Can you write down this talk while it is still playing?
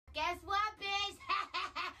Guess what, bitch?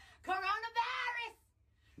 Coronavirus!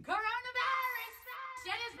 Coronavirus!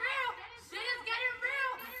 Shit is real! Shit is getting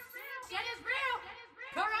real! Shit is real!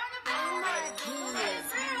 Coronavirus! Shit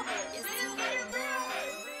is real! Shit is getting real!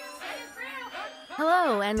 Shit is real!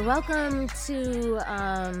 Hello, and welcome to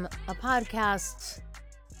a podcast,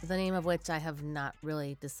 the name of which I have not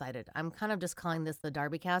really decided. I'm kind of just calling this the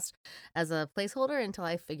Darby Cast as a placeholder until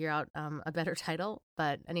I figure out a better title.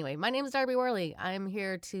 But anyway, my name is Darby Worley. I'm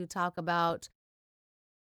here to talk about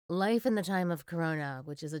life in the time of Corona,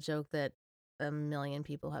 which is a joke that a million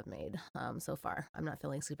people have made so far. I'm not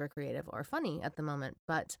feeling super creative or funny at the moment,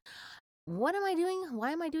 but what am I doing? Why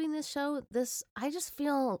am I doing this show? I just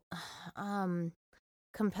feel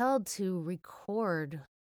compelled to record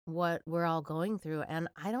what we're all going through. And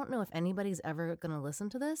I don't know if anybody's ever going to listen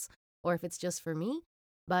to this or if it's just for me,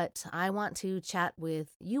 but I want to chat with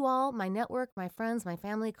you all, my network, my friends, my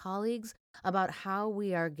family, colleagues, about how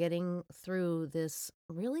we are getting through this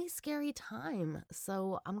really scary time.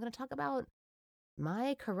 So I'm going to talk about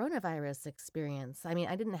my coronavirus experience. I mean,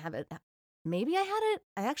 I didn't have it. Maybe I had it.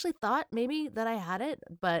 I actually thought maybe that I had it,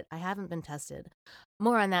 but I haven't been tested.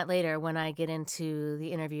 More on that later when I get into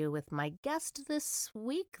the interview with my guest this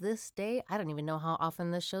week, this day. I don't even know how often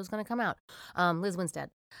this show's going to come out. Lizz Winstead.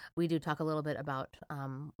 We do talk a little bit about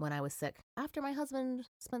when I was sick after my husband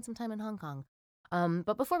spent some time in Hong Kong.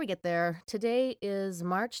 But before we get there, today is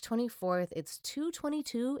March 24th. It's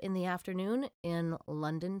 2:22 in the afternoon in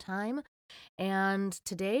London time. And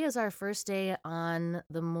today is our first day on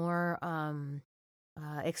the more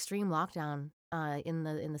extreme lockdown in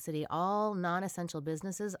the city. All non-essential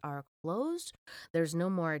businesses are closed. There's no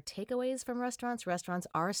more takeaways from restaurants. Restaurants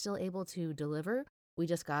are still able to deliver. We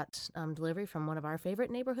just got delivery from one of our favorite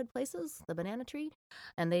neighborhood places, the Banana Tree,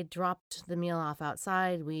 and they dropped the meal off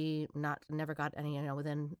outside. We never got any,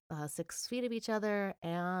 within 6 feet of each other,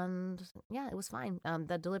 and yeah, it was fine.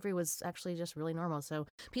 The delivery was actually just really normal. So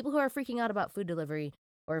people who are freaking out about food delivery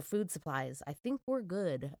or food supplies, I think we're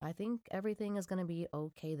good. I think everything is going to be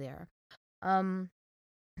okay there.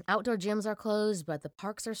 Outdoor gyms are closed, but the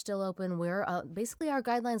parks are still open. Basically our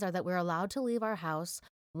guidelines are that we're allowed to leave our house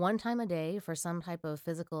one time a day for some type of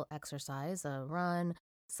physical exercise, a run,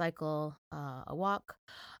 cycle, a walk.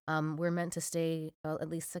 We're meant to stay at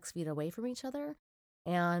least 6 feet away from each other.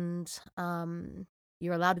 And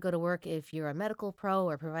you're allowed to go to work if you're a medical pro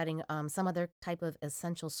or providing some other type of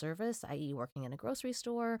essential service, i.e. working in a grocery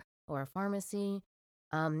store or a pharmacy.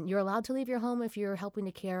 You're allowed to leave your home if you're helping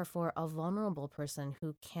to care for a vulnerable person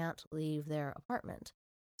who can't leave their apartment.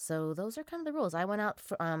 So those are kind of the rules. I went out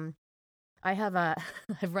for, I have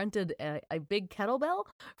I've rented a big kettlebell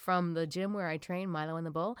from the gym where I train, Milo and the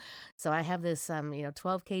Bull. So I have this 12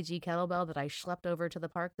 kg kettlebell that I schlepped over to the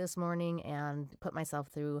park this morning and put myself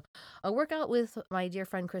through a workout with my dear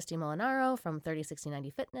friend Christy Molinaro from 306090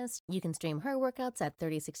 Fitness. You can stream her workouts at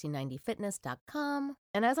 306090fitness.com.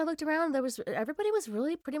 And as I looked around, everybody was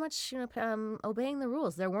really pretty much obeying the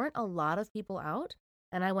rules. There weren't a lot of people out,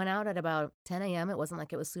 and I went out at about 10 a.m. It wasn't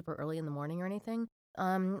like it was super early in the morning or anything.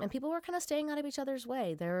 And people were kind of staying out of each other's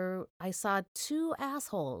way. I saw two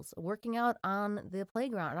assholes working out on the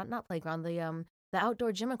playground, not playground, the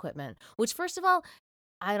outdoor gym equipment, which first of all,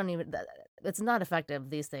 it's not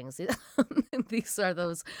effective, these things. These are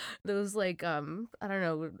those like, I don't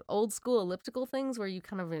know, old school elliptical things where you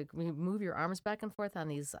kind of you move your arms back and forth on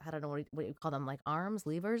these, I don't know what you call them, like arms,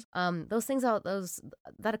 levers. Those things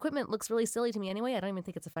that equipment looks really silly to me anyway. I don't even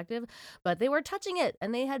think it's effective, but they were touching it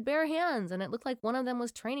and they had bare hands and it looked like one of them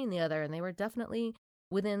was training the other and they were definitely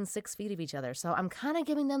within 6 feet of each other. So I'm kind of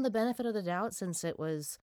giving them the benefit of the doubt since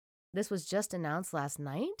this was just announced last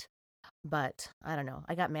night. But I don't know.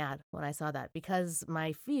 I got mad when I saw that because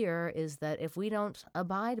my fear is that if we don't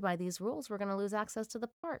abide by these rules, we're going to lose access to the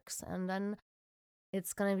parks and then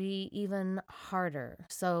it's going to be even harder.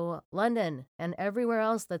 So London and everywhere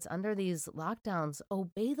else that's under these lockdowns,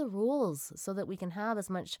 obey the rules so that we can have as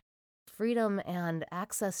much freedom and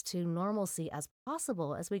access to normalcy as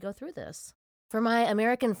possible as we go through this. For my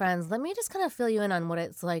American friends, let me just kind of fill you in on what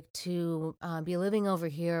it's like to be living over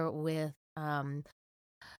here with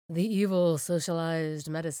the evil socialized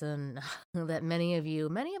medicine that many of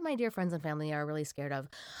my dear friends and family are really scared of.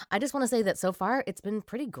 I just want to say that so far it's been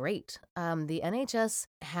pretty great. The NHS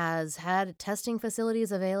has had testing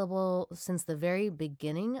facilities available since the very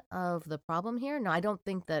beginning of the problem here. Now, I don't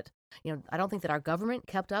think that our government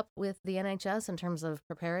kept up with the NHS in terms of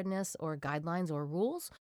preparedness or guidelines or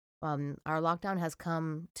rules. Our lockdown has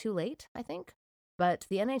come too late, I think. But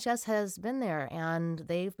the NHS has been there, and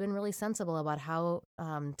they've been really sensible about how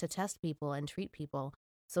to test people and treat people.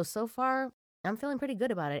 So far, I'm feeling pretty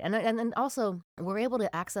good about it. And then also, we're able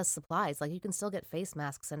to access supplies. Like, you can still get face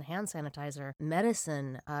masks and hand sanitizer,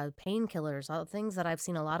 medicine, painkillers, all things that I've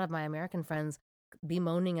seen a lot of my American friends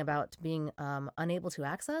bemoaning about being unable to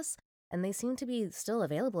access. And they seem to be still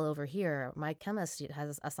available over here. My chemist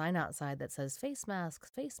has a sign outside that says face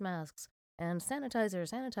masks, and sanitizer,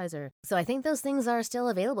 sanitizer. So I think those things are still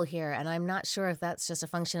available here. And I'm not sure if that's just a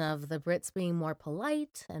function of the Brits being more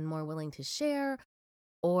polite and more willing to share,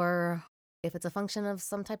 or if it's a function of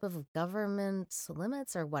some type of government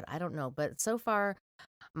limits or what, I don't know. But so far,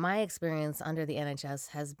 my experience under the NHS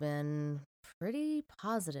has been pretty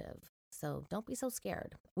positive. So don't be so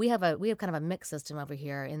scared. We have kind of a mixed system over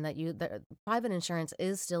here in that the private insurance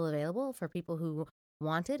is still available for people who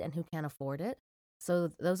want it and who can't afford it.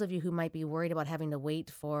 So those of you who might be worried about having to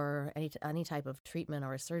wait for any type of treatment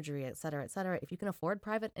or surgery, et cetera, if you can afford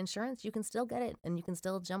private insurance, you can still get it and you can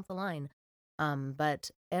still jump the line.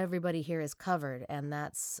 But everybody here is covered, and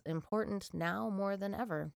that's important now more than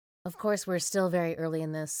ever. Of course, we're still very early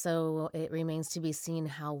in this, so it remains to be seen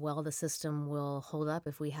how well the system will hold up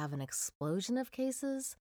if we have an explosion of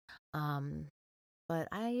cases. Um, but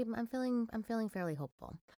I'm feeling fairly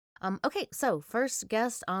hopeful. Okay, so first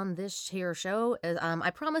guest on this here show is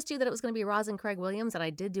I promised you that it was going to be Roz and Craig Williams, and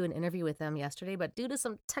I did do an interview with them yesterday, but due to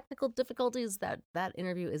some technical difficulties, that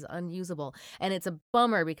interview is unusable, and it's a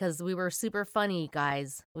bummer because we were super funny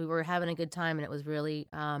guys. We were having a good time, and it was really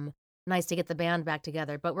nice to get the band back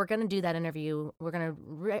together. But we're going to do that interview. I'm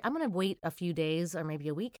going to wait a few days or maybe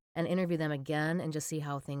a week and interview them again and just see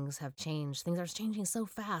how things have changed. Things are changing so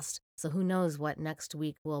fast. So who knows what next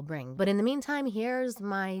week will bring. But in the meantime, here's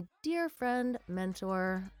my dear friend,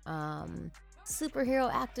 mentor,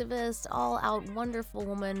 superhero activist, all out wonderful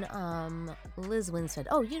woman, Lizz Winstead.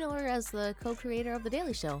 Oh, you know her as the co-creator of The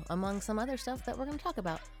Daily Show, among some other stuff that we're going to talk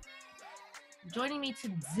about. Joining me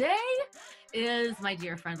today is my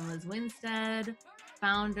dear friend Lizz Winstead,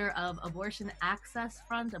 founder of Abortion Access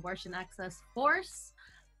Front, Abortion Access Force,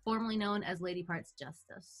 formerly known as Lady Parts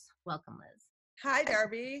Justice. Welcome, Lizz. Hi,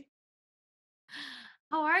 Darby.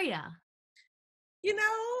 How are ya? You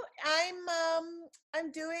know,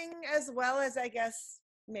 I'm doing as well as I guess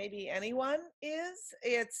maybe anyone is.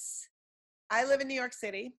 I live in New York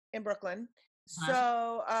City, in Brooklyn.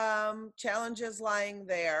 So challenges lying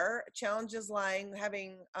there, challenges lying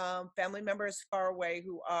having family members far away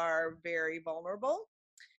who are very vulnerable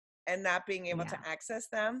and not being able to access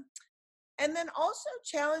them. And then also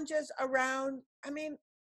challenges around, I mean,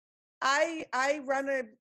 I run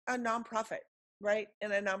a nonprofit, right?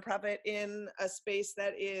 And a nonprofit in a space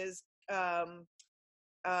that is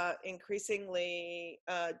increasingly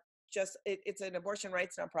it's an abortion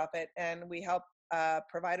rights nonprofit, and we help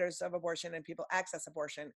providers of abortion and people access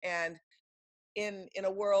abortion. And in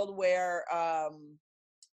a world where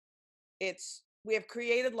we have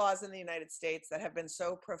created laws in the United States that have been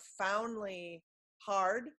so profoundly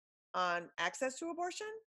hard on access to abortion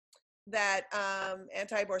that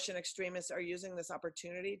anti-abortion extremists are using this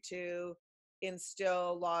opportunity to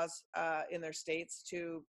instill laws in their states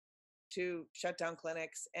to shut down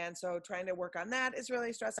clinics. And so trying to work on that is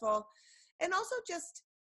really stressful. And also just,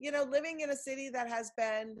 living in a city that has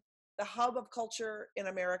been the hub of culture in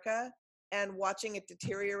America and watching it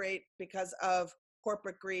deteriorate because of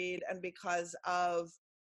corporate greed and because of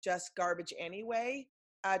just garbage anyway,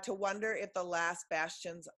 to wonder if the last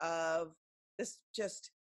bastions of this just,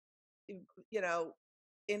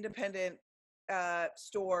 independent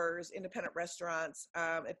stores, independent restaurants,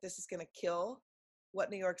 if this is going to kill what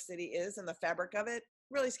New York City is and the fabric of it,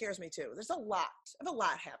 really scares me too. There's a lot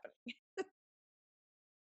happening.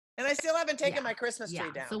 And I still haven't taken my Christmas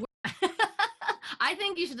tree down. So I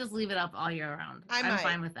think you should just leave it up all year round. I'm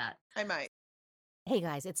fine with that. I might. Hey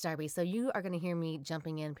guys, it's Darby. So you are going to hear me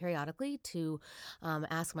jumping in periodically to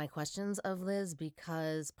ask my questions of Lizz,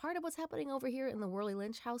 because part of what's happening over here in the Worley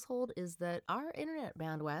Lynch household is that our internet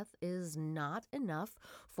bandwidth is not enough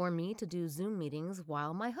for me to do Zoom meetings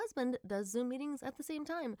while my husband does Zoom meetings at the same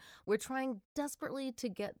time. We're trying desperately to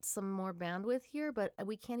get some more bandwidth here, but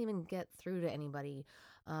we can't even get through to anybody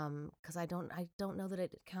because I don't know that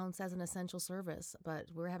it counts as an essential service, but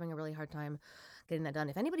we're having a really hard time getting that done.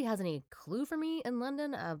 If anybody has any clue for me in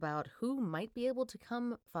London about who might be able to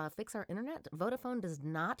come fix our internet, Vodafone does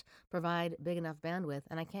not provide big enough bandwidth,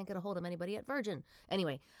 and I can't get a hold of anybody at Virgin.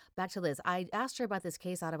 Anyway, back to Lizz. I asked her about this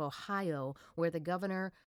case out of Ohio where the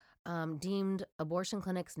governor deemed abortion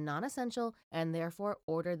clinics non-essential and therefore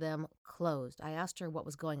ordered them closed. I asked her what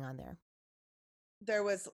was going on there. There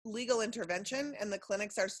was legal intervention, and the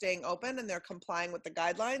clinics are staying open, and they're complying with the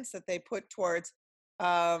guidelines that they put towards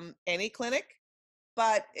any clinic.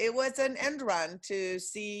 But it was an end run to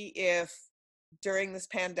see if during this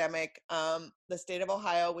pandemic, the state of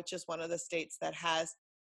Ohio, which is one of the states that has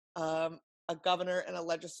a governor and a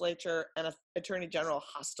legislature and an attorney general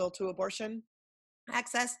hostile to abortion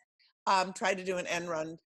access, tried to do an end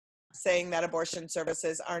run saying that abortion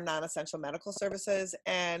services are non-essential medical services.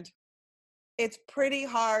 And it's pretty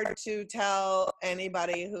hard to tell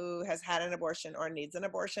anybody who has had an abortion or needs an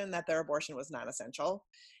abortion that their abortion was non-essential.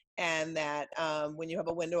 And that when you have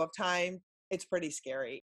a window of time, it's pretty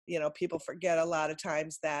scary. People forget a lot of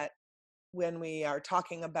times that when we are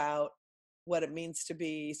talking about what it means to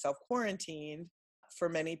be self-quarantined, for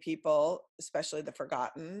many people, especially the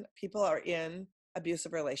forgotten, people are in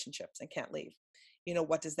abusive relationships and can't leave.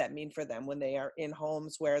 What does that mean for them when they are in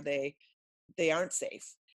homes where they aren't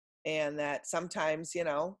safe? And that sometimes,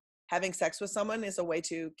 having sex with someone is a way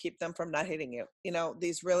to keep them from not hating you.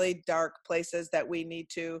 These really dark places that we need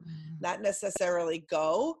to not necessarily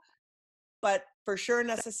go, but for sure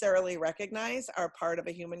necessarily recognize are part of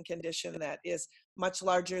a human condition that is much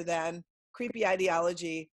larger than creepy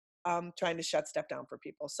ideology trying to shut stuff down for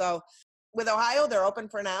people. So with Ohio, they're open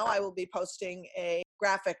for now. I will be posting a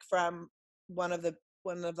graphic from one of the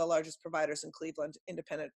largest providers in Cleveland,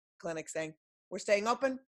 independent clinic, saying, we're staying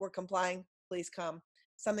open, we're complying, please come.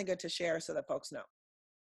 Something good to share so that folks know.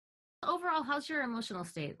 Overall, how's your emotional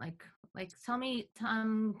state? Like tell me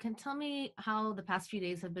how the past few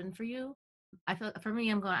days have been for you. I feel for me,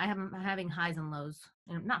 I'm having highs and lows.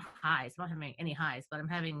 And not highs, I'm not having any highs, but I'm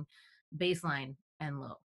having baseline and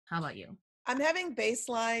low. How about you? I'm having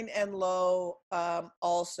baseline and low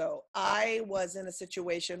also. I was in a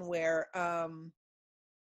situation where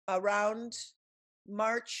around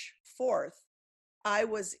March 4th, I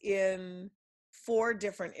was in 4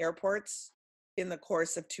 different airports in the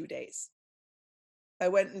course of 2 days. I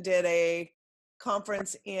went and did a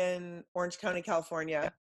conference in Orange County,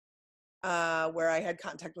 California, where I had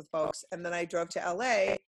contact with folks. And then I drove to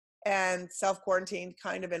LA and self-quarantined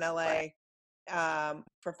kind of in LA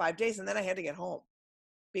for 5 days. And then I had to get home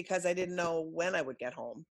because I didn't know when I would get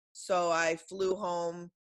home. So I flew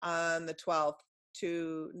home on the 12th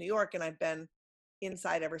to New York, and I've been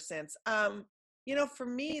inside ever since. For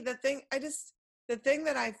me, the thing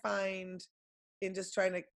that I find in just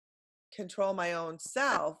trying to control my own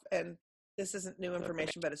self, and this isn't new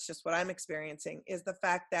information, but it's just what I'm experiencing, is the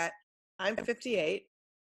fact that I'm 58.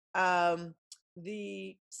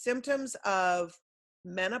 The symptoms of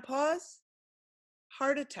menopause,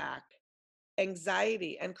 heart attack,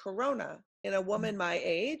 anxiety, and corona in a woman my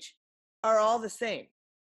age are all the same,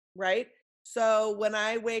 right? So when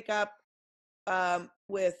I wake up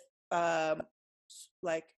with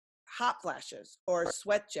like hot flashes or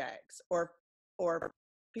sweat jags or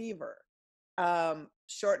fever,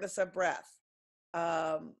 shortness of breath,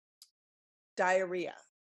 diarrhea,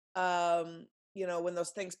 when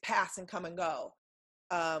those things pass and come and go,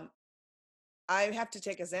 I have to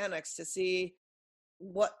take a Xanax to see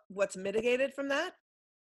what's mitigated from that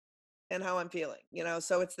and how I'm feeling,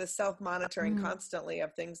 so it's this self-monitoring constantly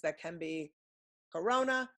of things that can be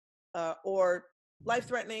corona or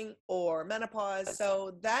life-threatening or menopause.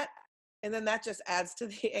 So that, and then that just adds to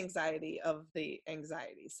the anxiety of the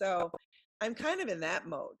anxiety. So I'm kind of in that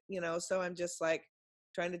mode, so I'm just like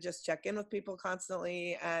trying to just check in with people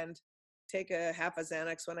constantly and take a half a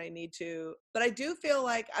Xanax when I need to. But I do feel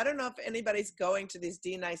like, I don't know if anybody's going to these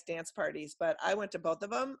D-Nice dance parties, but I went to both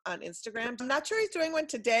of them on Instagram. I'm not sure he's doing one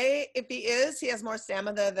today. If he is, he has more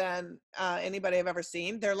stamina than anybody I've ever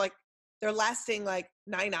seen. They're lasting like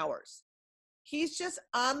 9 hours. He's just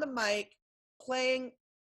on the mic playing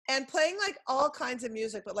like all kinds of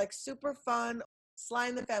music, but like super fun. Sly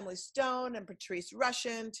and the Family Stone and Patrice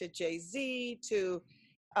Rushen to Jay-Z to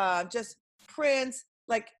just Prince,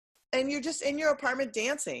 and you're just in your apartment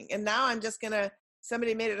dancing. And now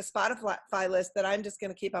somebody made it a Spotify list that I'm just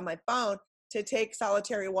going to keep on my phone to take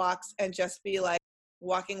solitary walks and just be like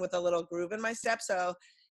walking with a little groove in my step. So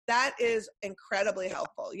that is incredibly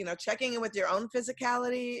helpful. Checking in with your own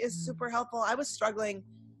physicality is super helpful. I was struggling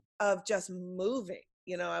of just moving.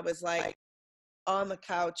 I was like on the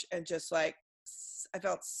couch and just like, I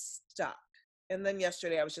felt stuck. And then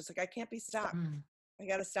yesterday I was just like, I can't be stuck. I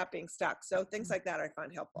got to stop being stuck. So things like that I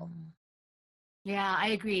find helpful. Yeah, I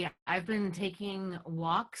agree. I've been taking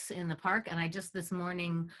walks in the park, and I just this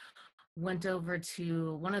morning went over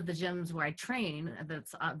to one of the gyms where I train that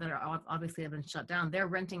are obviously have been shut down. They're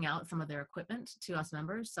renting out some of their equipment to us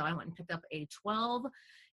members. So I went and picked up a 12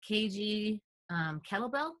 kg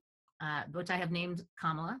kettlebell, which I have named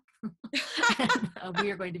Kamala. And, we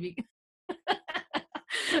are going to be,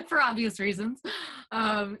 for obvious reasons,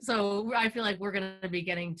 So I feel like we're gonna be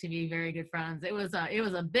getting to be very good friends. It was a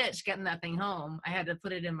bitch getting that thing home. I had to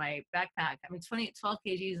put it in my backpack. I mean, 12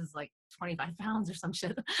 kgs is like 25 pounds or some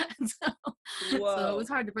shit. So it was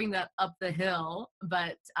Whoa. hard to bring that up the hill,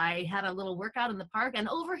 but I had a little workout in the park. And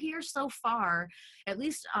over here so far, at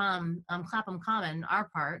least Clapham Common, our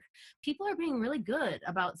park, people are being really good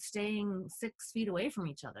about staying 6 feet away from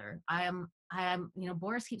each other.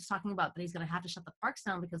 Boris keeps talking about that he's going to have to shut the parks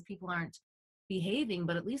down because people aren't behaving,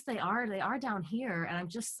 but at least they are down here. And I'm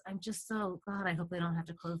just so God, I hope they don't have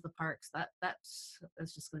to close the parks. That's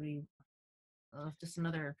just going to be just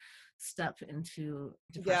another step into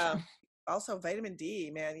Yeah. depression. Also, vitamin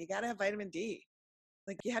D, man. You got to have vitamin D.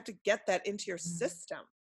 Like, you have to get that into your system.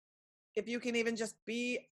 If you can even just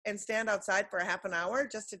be and stand outside for a half an hour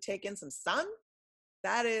just to take in some sun,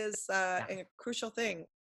 that is Yeah. a crucial thing.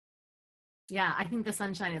 Yeah, I think the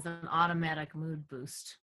sunshine is an automatic mood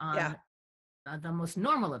boost Yeah. on the most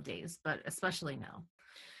normal of days, but especially now.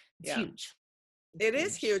 It's Yeah. huge. It's It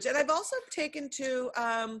is huge. And I've also taken to,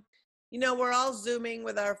 we're all Zooming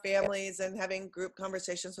with our families and having group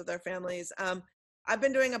conversations with our families. I've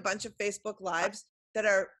been doing a bunch of Facebook Lives that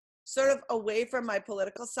are sort of away from my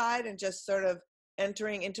political side and just sort of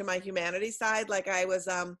entering into my humanity side. Like I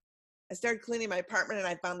started cleaning my apartment and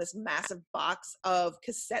I found this massive box of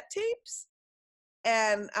cassette tapes.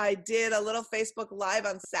 And I did a little Facebook Live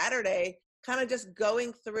on Saturday, kind of just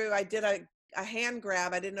going through. I did a hand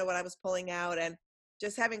grab. I didn't know what I was pulling out, and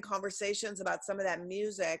just having conversations about some of that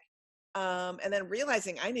music. And then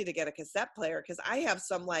realizing I need to get a cassette player because I have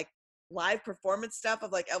some like live performance stuff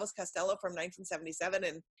of like Elvis Costello from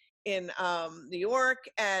 1977 in New York.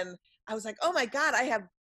 And I was like, oh my God, I have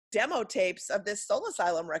demo tapes of this Soul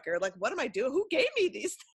Asylum record. Like, what am I doing? Who gave me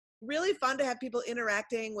these? Really fun to have people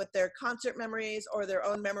interacting with their concert memories or their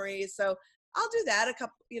own memories. So I'll do that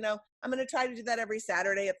I'm going to try to do that every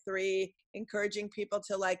Saturday at 3, encouraging people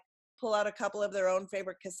to like pull out a couple of their own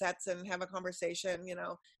favorite cassettes and have a conversation.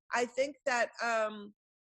 I think that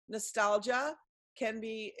nostalgia can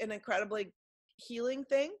be an incredibly healing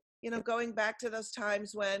thing, going back to those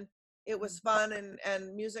times when it was fun,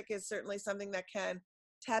 and music is certainly something that can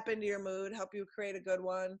tap into your mood, help you create a good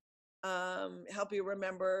one, help you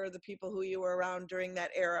remember the people who you were around during that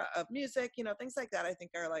era of music, things like that I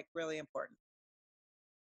think are like really important.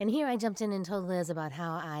 And here I jumped in and told Liz about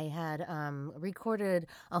how I had recorded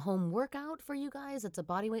a home workout for you guys. It's a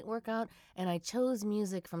bodyweight workout. And I chose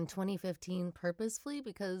music from 2015 purposefully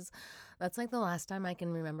because that's like the last time I can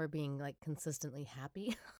remember being like consistently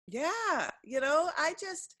happy. Yeah,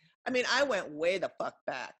 I went way the fuck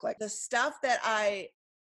back. Like the stuff that I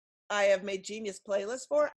have made Genius playlists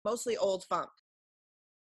for, mostly old funk.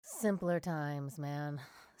 Simpler times, man.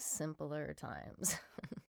 Simpler times.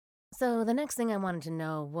 So, the next thing I wanted to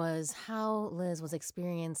know was how Liz was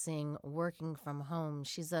experiencing working from home.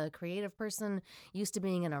 She's a creative person, used to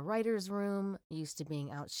being in a writer's room, used to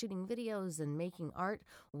being out shooting videos and making art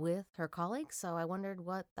with her colleagues. So, I wondered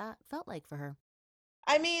what that felt like for her.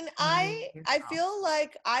 I mean, I feel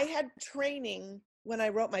like I had training when I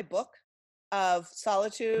wrote my book of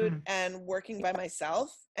solitude Mm, and working by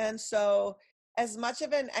myself. And so as much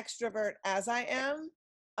of an extrovert as I am,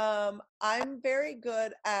 I'm very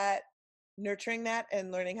good at nurturing that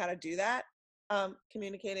and learning how to do that.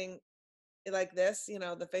 Communicating like this,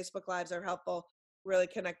 the Facebook Lives are helpful, really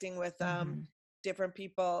connecting with mhm, different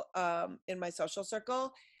people in my social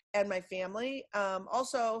circle and my family.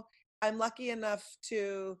 Also, I'm lucky enough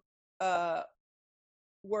to uh,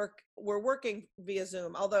 we're working via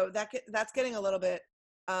Zoom, although that's getting a little bit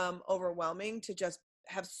overwhelming to just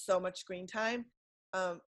have so much screen time,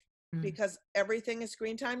 um, mm, because everything is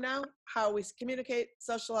screen time now, how we communicate,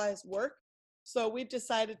 socialize, work. So we've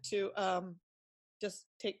decided to just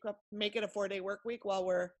make it a 4-day work week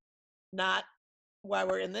not while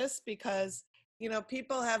we're in this, because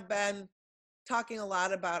people have been talking a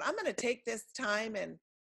lot about, I'm going to take this time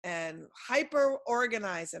and hyper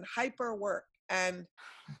organize and hyper work. And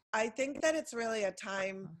I think that it's really a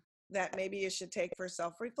time that maybe you should take for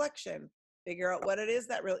self-reflection, figure out what it is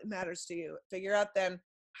that really matters to you, figure out then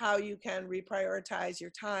how you can reprioritize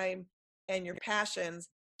your time and your passions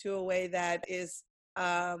to a way that is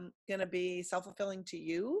going to be self-fulfilling to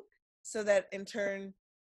you, so that in turn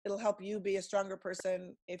it'll help you be a stronger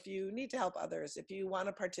person if you need to help others, if you want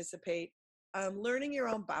to participate. Learning your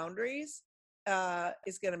own boundaries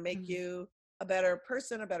is going to make mm. you a better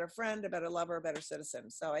person, a better friend, a better lover, a better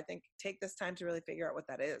citizen. So I think take this time to really figure out what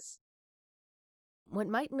that is. What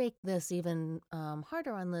might make this even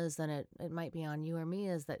harder on Liz than it might be on you or me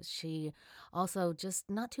is that she also just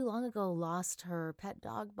not too long ago lost her pet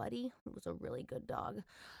dog, Buddy. It was a really good dog.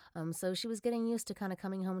 So she was getting used to kind of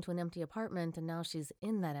coming home to an empty apartment, and now she's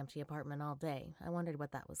in that empty apartment all day. I wondered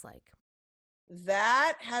what that was like.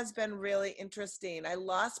 That has been really interesting. I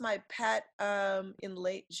lost my pet in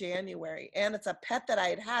late January, and it's a pet that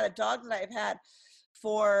I had, a dog that I've had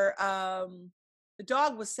for the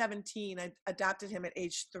dog was 17. I adopted him at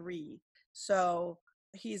age 3. So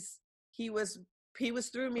he was he was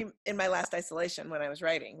through me in my last isolation when I was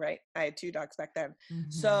writing, right? I had 2 dogs back then.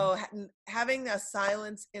 So having a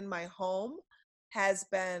silence in my home has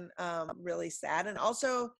been really sad, and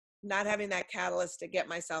also not having that catalyst to get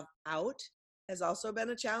myself out has also been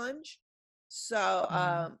a challenge. So,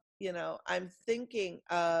 I'm thinking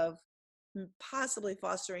of possibly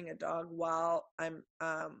fostering a dog while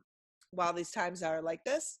while these times are like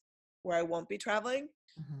this, where I won't be traveling,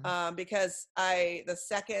 because the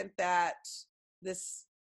second that this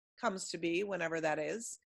comes to be, whenever that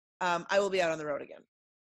is, I will be out on the road again.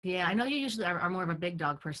 Yeah, I know you usually are more of a big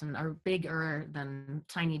dog person, or bigger than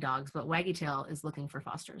tiny dogs, but Waggy Tail is looking for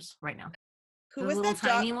fosters right now. Who The was little that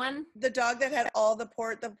tiny dog? one? The dog that had all the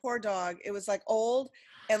poor dog. It was like old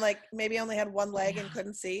and like maybe only had one leg and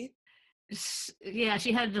couldn't see. Yeah,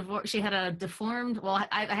 she had a deformed. Well,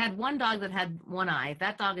 I had one dog that had one eye.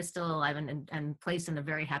 That dog is still alive and placed in a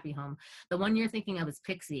very happy home. The one you're thinking of is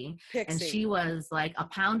Pixie, and she was like a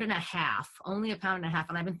pound and a half, only a pound and a half.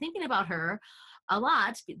 And I've been thinking about her a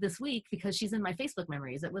lot this week because she's in my Facebook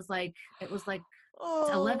memories. It was like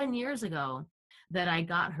 11 years ago that I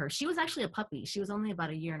got her. She was actually a puppy. She was only about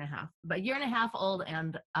a year and a half old,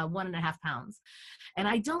 and 1.5 pounds. And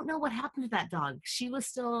I don't know what happened to that dog. She was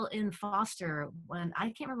still in foster when, I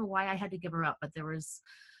can't remember why I had to give her up, but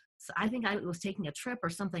I think I was taking a trip or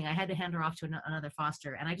something. I had to hand her off to another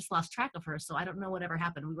foster, and I just lost track of her. So I don't know whatever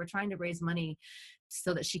happened. We were trying to raise money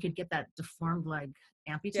so that she could get that deformed leg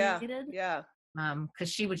amputated. Yeah.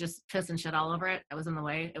 Because she would just piss and shit all over it. It was in the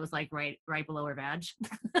way. It was like right below her vag.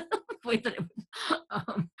 The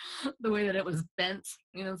way that it was bent,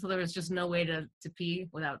 so there was just no way to pee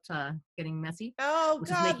without getting messy. Oh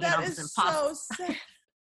God, that is so sad.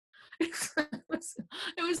 It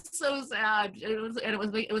was so sad.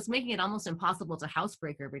 It was making it almost impossible to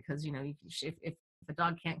housebreak her because if a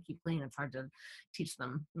dog can't keep clean, it's hard to teach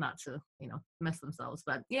them not to mess themselves.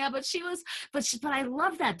 But I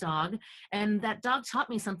love that dog, and that dog taught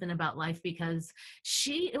me something about life because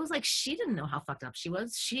it was like she didn't know how fucked up she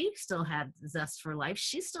was. She still had zest for life.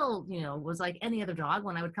 She still was like any other dog.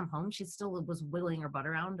 When I would come home, she still was wiggling her butt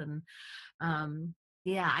around, and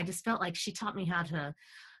I just felt like she taught me how to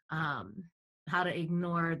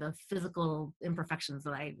ignore the physical imperfections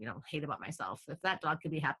that I hate about myself. If that dog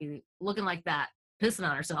could be happy looking like that, pissing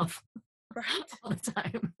on herself right all the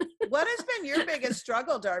time. What has been your biggest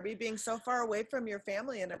struggle, Darby, being so far away from your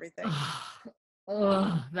family and everything?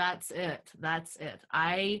 Oh, that's it.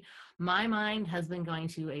 My mind has been going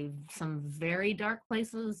to some very dark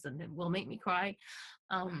places, and it will make me cry.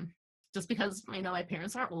 Just because my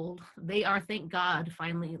parents are old. They are, thank God,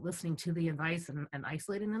 finally listening to the advice and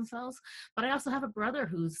isolating themselves. But I also have a brother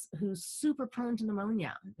who's super prone to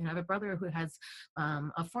pneumonia. I have a brother who has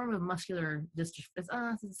a form of muscular dystrophy.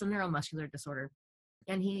 It's a neuromuscular disorder.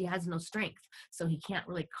 And he has no strength, so he can't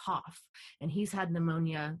really cough. And he's had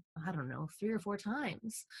pneumonia, I don't know, 3 or 4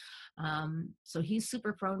 times. So he's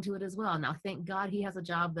super prone to it as well. Now, thank God he has a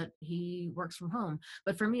job that he works from home.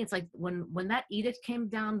 But for me, it's like when that edict came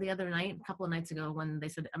down the other night, a couple of nights ago, when they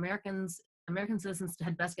said American citizens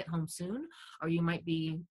had best get home soon, or you might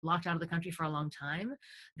be locked out of the country for a long time.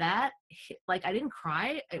 That, like, I didn't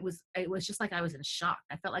cry. It was just like I was in shock.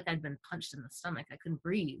 I felt like I'd been punched in the stomach. I couldn't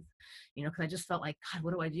breathe, because I just felt like, God,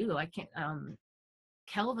 what do I do? I can't.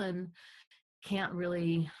 Kelvin can't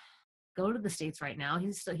really go to the States right now. He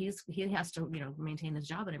has to maintain his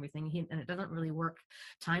job and everything. And it doesn't really work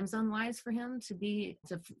time zone wise for him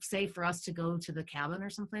for us to go to the cabin or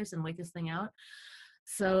someplace and wait this thing out.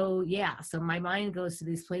 So my mind goes to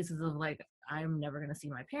these places of like, I'm never going to see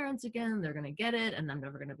my parents again. They're going to get it, and I'm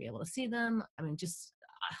never going to be able to see them. I mean, just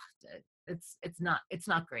it's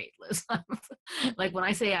not great, Liz. Like when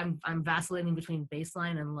I say I'm vacillating between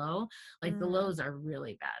baseline and low, like the lows are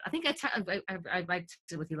really bad. I think I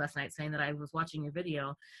texted with you last night saying that I was watching your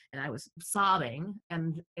video and I was sobbing,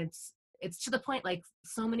 and it's to the point, like,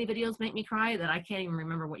 so many videos make me cry that I can't even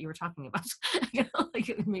remember what you were talking about.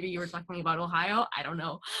 Like maybe you were talking about Ohio. I don't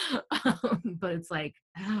know. But it's like,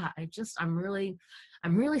 I'm really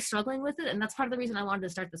struggling with it. And that's part of the reason I wanted to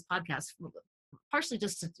start this podcast. partially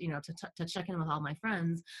just to, to check in with all my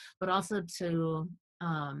friends, but also to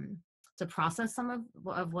process some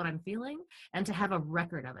of what I'm feeling and to have a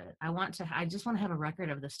record of it. I just want to have a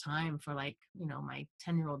record of this time for, like, my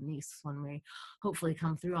 10-year-old niece when we hopefully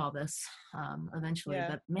come through all this eventually.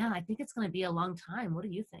 Yeah. But man, I think it's going to be a long time. What do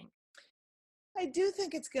you think? I do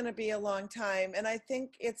think it's going to be a long time. And I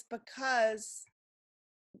think it's because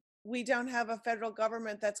we don't have a federal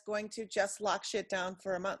government that's going to just lock shit down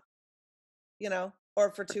for a month,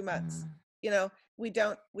 or for 2 months. We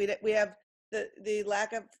have the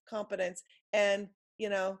lack of competence, and,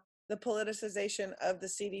 the politicization of the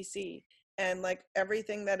CDC, and like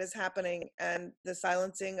everything that is happening, and the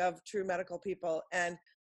silencing of true medical people, and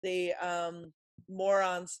the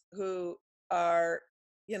morons who are,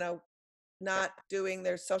 not doing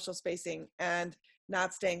their social spacing and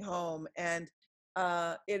not staying home. And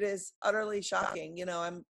it is utterly shocking.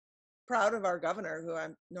 I'm proud of our governor, who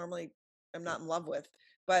I'm not in love with,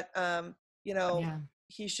 but Yeah.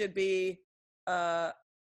 he should be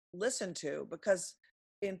listened to, because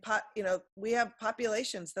we have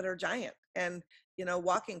populations that are giant, and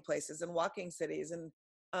walking places and walking cities, and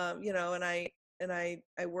and I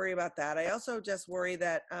worry about that. I also just worry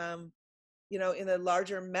that in a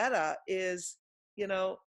larger meta is,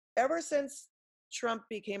 ever since Trump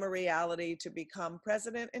became a reality to become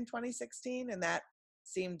president in 2016, and that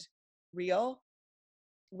seemed real,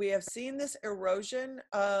 we have seen this erosion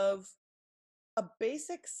of a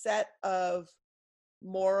basic set of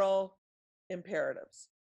moral imperatives,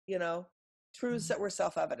 truths that were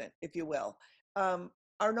self-evident, if you will,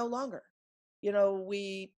 are no longer.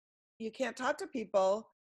 You can't talk to people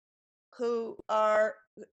who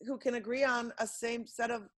can agree on a same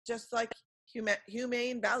set of just like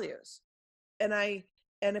humane values. And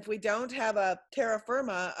if we don't have a terra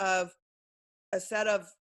firma of a set of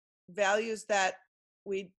values that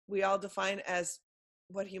we all define as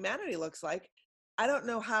what humanity looks like, I don't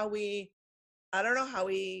know how we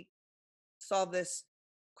solve this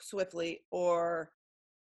swiftly or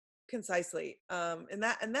concisely. And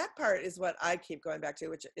that part is what I keep going back to,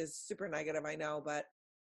 which is super negative, I know, but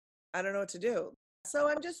I don't know what to do. So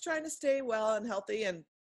I'm just trying to stay well and healthy, and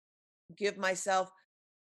give myself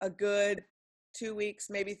a good 2 weeks,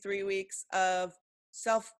 maybe 3 weeks of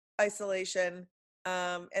self-isolation.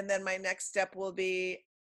 And then my next step will be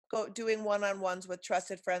doing one-on-ones with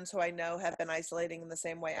trusted friends who I know have been isolating in the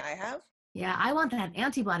same way I have. Yeah, I want that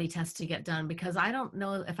antibody test to get done, because I don't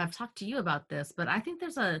know if I've talked to you about this, but I think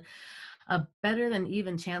there's a better than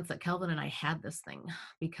even chance that Kelvin and I had this thing,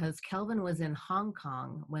 because Kelvin was in Hong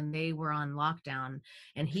Kong when they were on lockdown,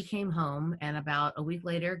 and he came home and about a week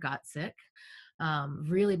later got sick.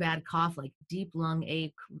 Really bad cough, like deep lung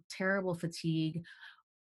ache, terrible fatigue,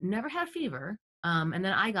 never had fever. And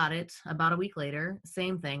then I got it about a week later,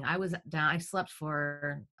 same thing. I was down, I slept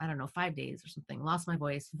for, I don't know, 5 days or something, lost my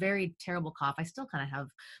voice, very terrible cough. I still kind of have,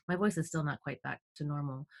 my voice is still not quite back to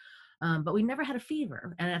normal. But we never had a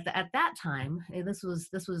fever. And at that time, this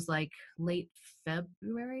was like late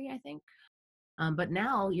February, I think. But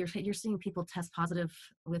now you're seeing people test positive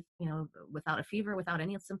with, without a fever, without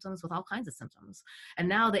any symptoms, with all kinds of symptoms. And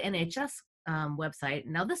now the NHS website,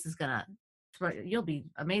 now this is gonna, you'll be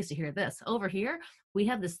amazed to hear this. Over here, we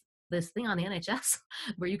have this thing on the NHS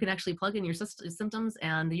where you can actually plug in your symptoms,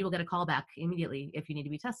 and you will get a call back immediately if you need to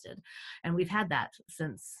be tested. And we've had that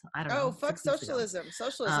since, I don't know. Oh, fuck socialism.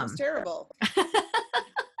 Socialism's terrible.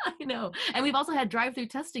 I know. And we've also had drive-through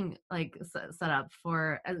testing like set up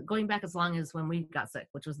for going back as long as when we got sick,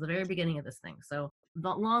 which was the very beginning of this thing. So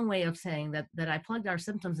the long way of saying that I plugged our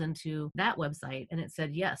symptoms into that website, and it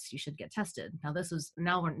said, yes, you should get tested.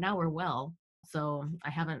 Now now we're well. So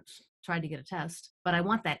I haven't tried to get a test, but I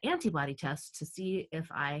want that antibody test to see if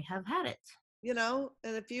I have had it.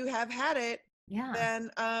 And if you have had it, yeah,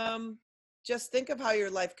 then just think of how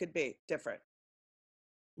your life could be different.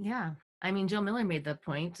 Yeah. I mean, Joe Miller made the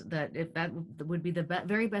point that if that would be the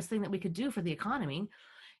very best thing that we could do for the economy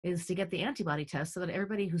is to get the antibody test, so that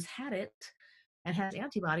everybody who's had it and has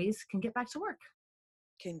antibodies can get back to work.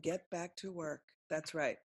 That's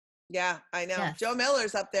right. Yeah, I know. Yes. Joe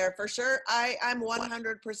Miller's up there for sure. I'm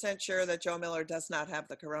 100% sure that Joe Miller does not have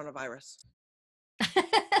the coronavirus.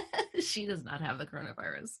 She does not have the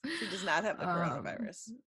coronavirus. She does not have the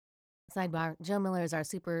coronavirus. Sidebar, Joe Miller is our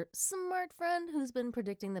super smart friend who's been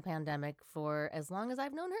predicting the pandemic for as long as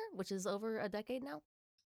I've known her, which is over a decade now.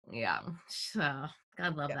 Yeah.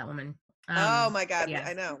 God love that woman. Oh my God. Yeah.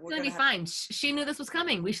 I know. We're going to be fine. She knew this was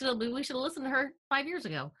coming. We should have listened to her 5 years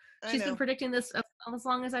ago. She's been predicting this as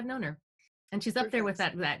long as I've known her. And she's up there with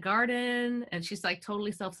that garden, and she's like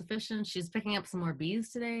totally self-sufficient. She's picking up some more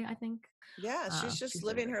bees today, I think. Yeah, she's just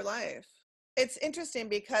living her life. It's interesting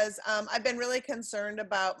because I've been really concerned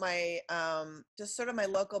about my just sort of my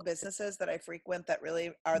local businesses that I frequent that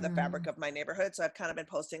really are the fabric of my neighborhood. So I've kind of been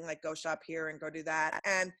posting like go shop here and go do that.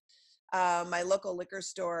 And my local liquor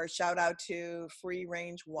store, shout out to Free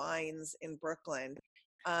Range Wines in Brooklyn.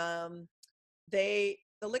 Um, the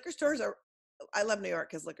liquor stores are, I love New York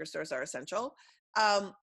because liquor stores are essential.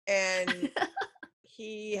 And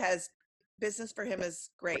he has business for him is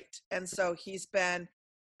great. And so he's been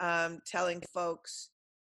telling folks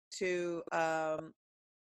to,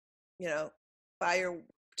 you know,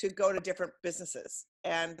 to go to different businesses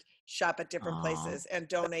and shop at different places and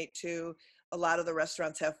donate to a lot of the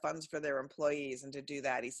restaurants have funds for their employees. And to do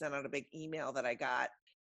that, he sent out a big email that I got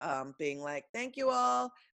being like, thank you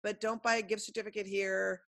all, but don't buy a gift certificate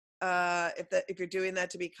here. If you're doing that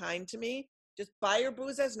to be kind to me, just buy your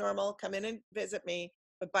booze as normal, come in and visit me,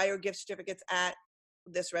 but buy your gift certificates at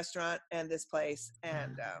this restaurant and this place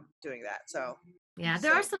and doing that. So yeah,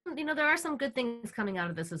 there are some, there are some good things coming out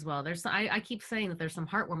of this as well. I keep saying that there's some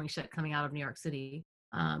heartwarming shit coming out of New York City.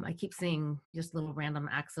 I keep seeing just little random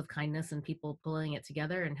acts of kindness and people pulling it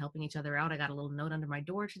together and helping each other out. I got a little note under my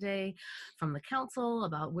door today from the council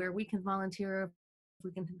about where we can volunteer, if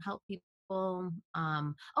we can help people.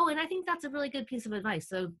 And I think that's a really good piece of advice.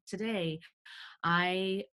 So today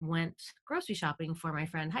I went grocery shopping for my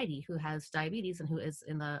friend Heidi, who has diabetes and who is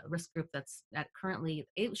in the risk group that's at currently,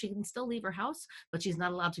 she can still leave her house, but she's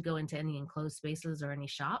not allowed to go into any enclosed spaces or any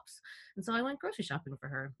shops. And so I went grocery shopping for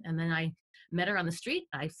her. And then I met her on the street.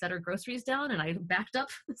 I set her groceries down and I backed up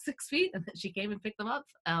 6 feet and then she came and picked them up.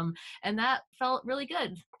 And that felt really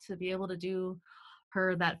good to be able to do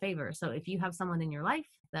her that favor. So if you have someone in your life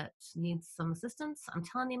that needs some assistance, I'm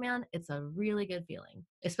telling you, man, it's a really good feeling,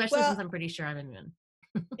 especially since I'm pretty sure I'm immune.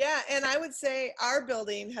 Yeah, and I would say our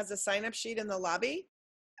building has a sign-up sheet in the lobby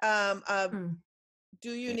of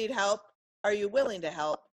do you need help? Are you willing to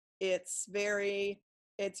help? It's very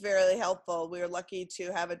helpful. We're lucky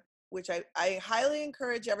to have it, which I highly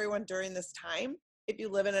encourage everyone during this time, if you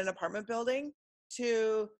live in an apartment building,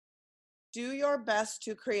 to do your best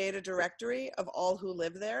to create a directory of all who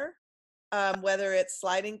live there. Whether it's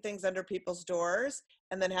sliding things under people's doors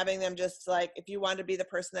and then having them just like, if you want to be the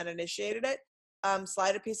person that initiated it,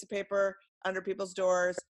 slide a piece of paper under people's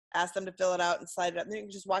doors, ask them to fill it out and slide it up. And then you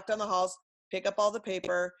can just walk down the halls, pick up all the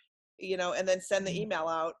paper, and then send the email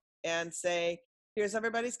out and say, here's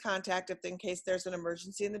everybody's contact if in case there's an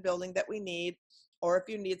emergency in the building that we need, or if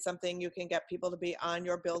you need something, you can get people to be on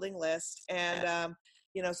your building list. And,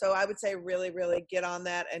 so I would say really, really get on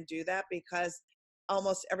that and do that because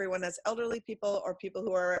almost everyone has elderly people or people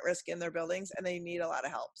who are at risk in their buildings and they need a lot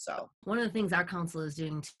of help. So one of the things our council is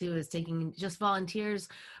doing too is taking just volunteers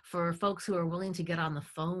for folks who are willing to get on the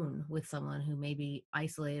phone with someone who may be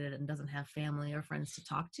isolated and doesn't have family or friends to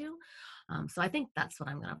talk to. So I think that's what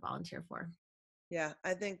I'm going to volunteer for. Yeah,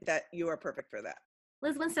 I think that you are perfect for that.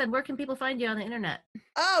 Lizz Winstead, where can people find you on the internet?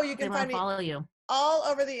 Oh, you can find me follow you all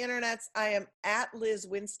over the internets. I am at Lizz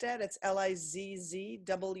Winstead. It's LIZZWINSTEAD.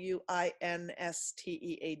 I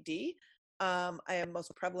am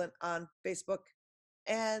most prevalent on Facebook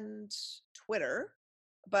and Twitter,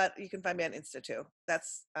 but you can find me on Insta too.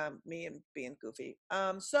 That's me and being goofy.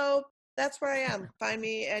 So that's where I am. Find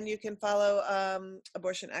me, and you can follow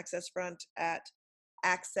Abortion Access Front at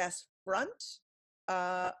Access Front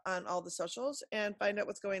on all the socials and find out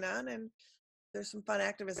what's going on. And there's some fun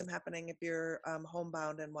activism happening if you're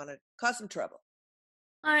homebound and want to cause some trouble.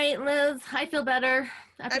 All right, Lizz, I feel better.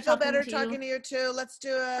 I feel better talking to you too. Let's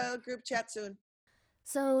do a group chat soon.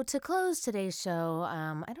 So to close today's show,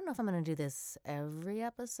 I don't know if I'm going to do this every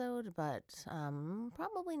episode, but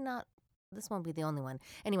probably not. This won't be the only one.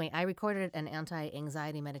 Anyway, I recorded an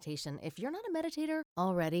anti-anxiety meditation. If you're not a meditator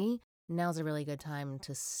already, now's a really good time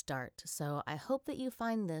to start. So I hope that you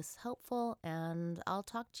find this helpful, and I'll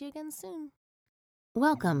talk to you again soon.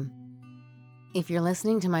 Welcome. If you're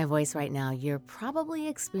listening to my voice right now, you're probably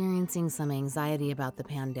experiencing some anxiety about the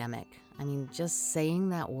pandemic. I mean, just saying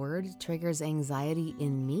that word triggers anxiety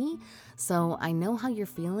in me, so I know how you're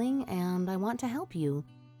feeling and I want to help you.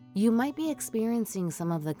 You might be experiencing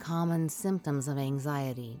some of the common symptoms of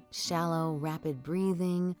anxiety: shallow, rapid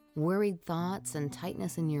breathing, worried thoughts, and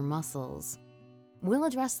tightness in your muscles. We'll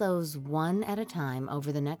address those one at a time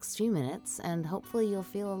over the next few minutes, and hopefully you'll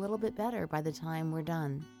feel a little bit better by the time we're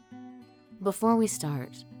done. Before we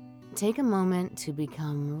start, take a moment to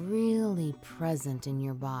become really present in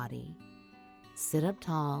your body. Sit up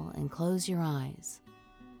tall and close your eyes.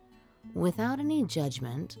 Without any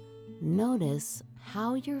judgment, notice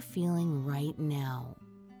how you're feeling right now.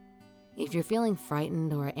 If you're feeling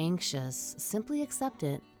frightened or anxious, simply accept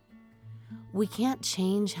it. We can't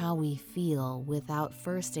change how we feel without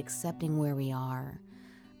first accepting where we are.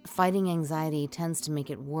 Fighting anxiety tends to make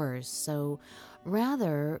it worse, so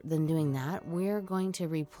rather than doing that, we're going to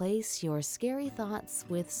replace your scary thoughts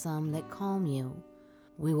with some that calm you.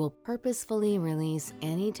 We will purposefully release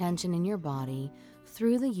any tension in your body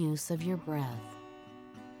through the use of your breath.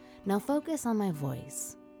 Now focus on my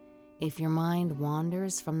voice. If your mind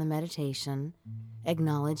wanders from the meditation,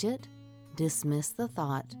 acknowledge it, dismiss the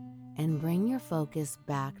thought, and bring your focus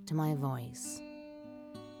back to my voice.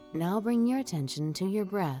 Now bring your attention to your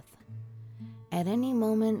breath. At any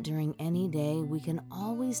moment during any day, we can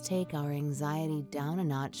always take our anxiety down a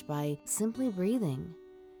notch by simply breathing.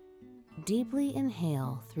 Deeply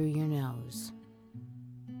inhale through your nose.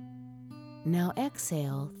 Now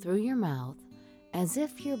exhale through your mouth as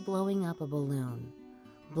if you're blowing up a balloon.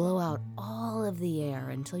 Blow out all of the air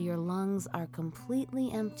until your lungs are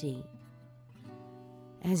completely empty.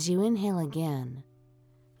 As you inhale again,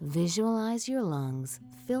 visualize your lungs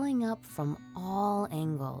filling up from all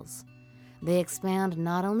angles. They expand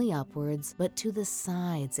not only upwards, but to the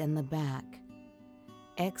sides and the back.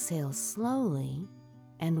 Exhale slowly,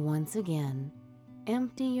 and once again,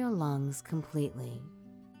 empty your lungs completely.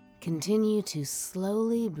 Continue to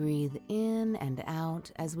slowly breathe in and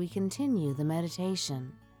out as we continue the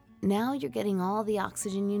meditation. Now you're getting all the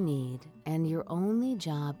oxygen you need, and your only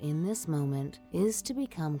job in this moment is to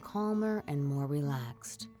become calmer and more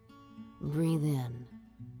relaxed. Breathe in.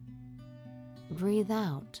 Breathe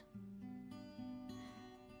out.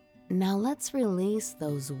 Now let's release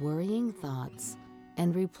those worrying thoughts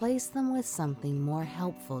and replace them with something more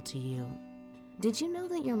helpful to you. Did you know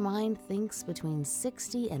that your mind thinks between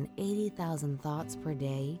 60 and 80,000 thoughts per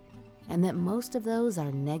day, and that most of those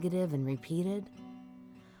are negative and repeated?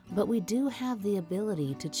 But we do have the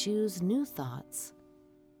ability to choose new thoughts.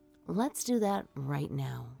 Let's do that right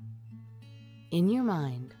now. In your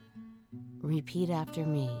mind, repeat after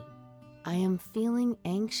me. I am feeling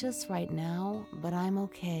anxious right now, but I'm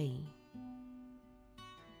okay.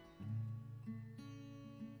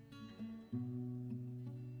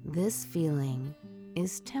 This feeling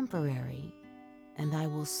is temporary, and I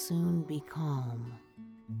will soon be calm.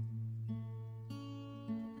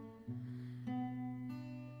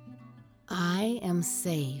 I am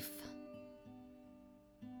safe.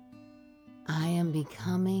 I am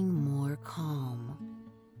becoming more calm.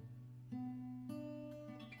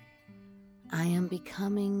 I am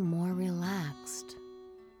becoming more relaxed.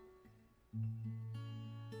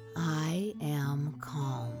 I am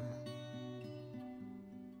calm.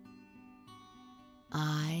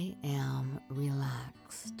 I am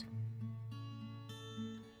relaxed.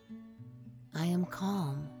 I am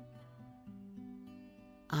calm.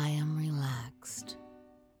 I am relaxed.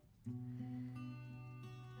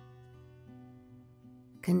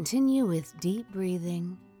 Continue with deep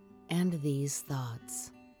breathing and these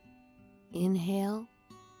thoughts. Inhale,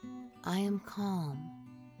 I am calm.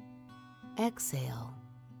 Exhale,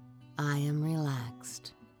 I am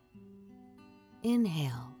relaxed.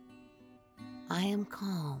 Inhale, I am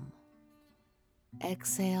calm.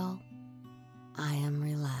 Exhale, I am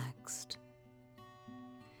relaxed.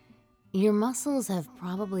 Your muscles have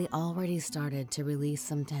probably already started to release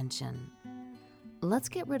some tension. Let's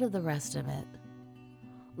get rid of the rest of it.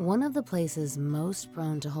 One of the places most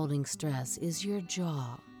prone to holding stress is your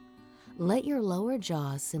jaw. Let your lower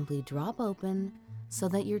jaw simply drop open so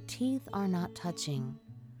that your teeth are not touching.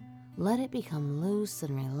 Let it become loose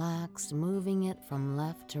and relaxed, moving it from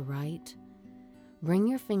left to right. Bring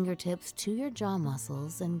your fingertips to your jaw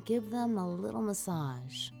muscles and give them a little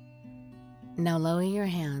massage. Now lower your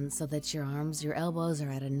hands so that your arms, your elbows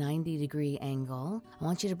are at a 90-degree angle. I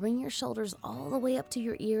want you to bring your shoulders all the way up to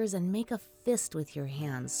your ears and make a fist with your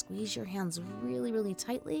hands. Squeeze your hands really, really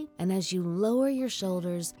tightly. And as you lower your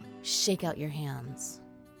shoulders, shake out your hands.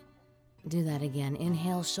 Do that again.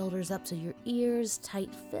 Inhale, shoulders up to your ears,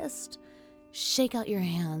 tight fist. Shake out your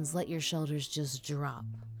hands, let your shoulders just drop.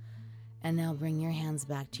 And now bring your hands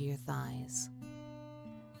back to your thighs.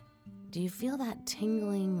 Do you feel that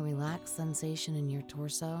tingling, relaxed sensation in your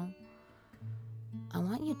torso? I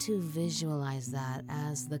want you to visualize that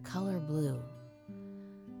as the color blue.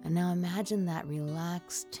 And now imagine that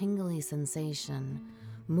relaxed, tingly sensation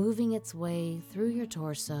moving its way through your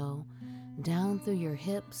torso, down through your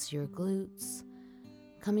hips, your glutes,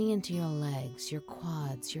 coming into your legs, your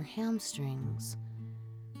quads, your hamstrings,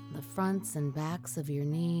 the fronts and backs of your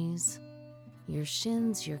knees, your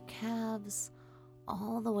shins, your calves,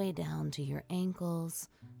 all the way down to your ankles,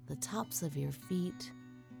 the tops of your feet,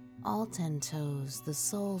 all 10 toes, the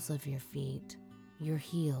soles of your feet, your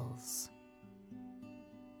heels.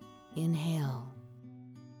 Inhale.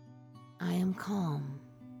 I am calm.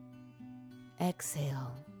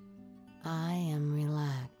 Exhale. I am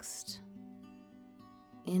relaxed.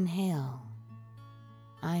 Inhale.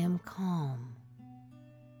 I am calm.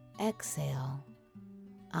 Exhale.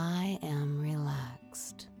 I am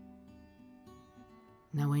relaxed.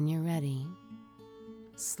 Now when you're ready,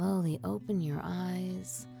 slowly open your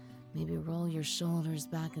eyes. Maybe roll your shoulders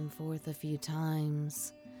back and forth a few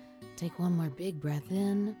times. Take one more big breath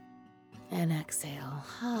in and exhale.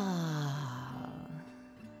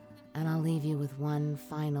 And I'll leave you with one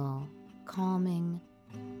final calming,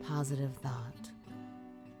 positive thought.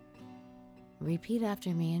 Repeat after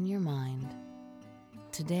me in your mind.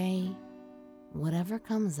 Today, whatever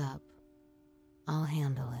comes up, I'll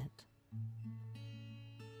handle it.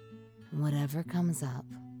 Whatever comes up,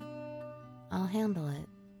 I'll handle it.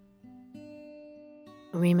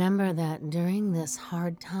 Remember that during this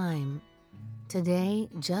hard time, today,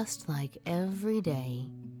 just like every day,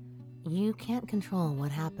 you can't control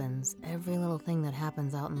what happens, every little thing that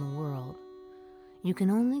happens out in the world. You can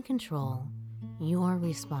only control your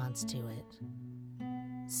response to it.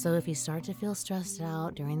 So if you start to feel stressed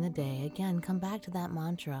out during the day, again, come back to that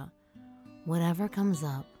mantra. Whatever comes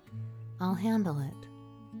up, I'll handle it.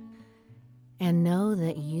 And know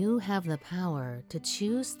that you have the power to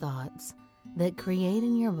choose thoughts that create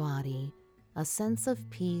in your body a sense of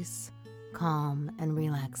peace, calm, and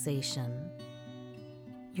relaxation.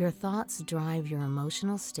 Your thoughts drive your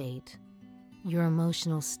emotional state. Your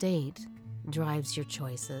emotional state drives your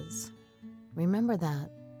choices. Remember that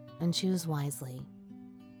and choose wisely.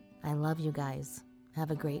 I love you guys.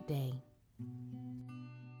 Have a great day.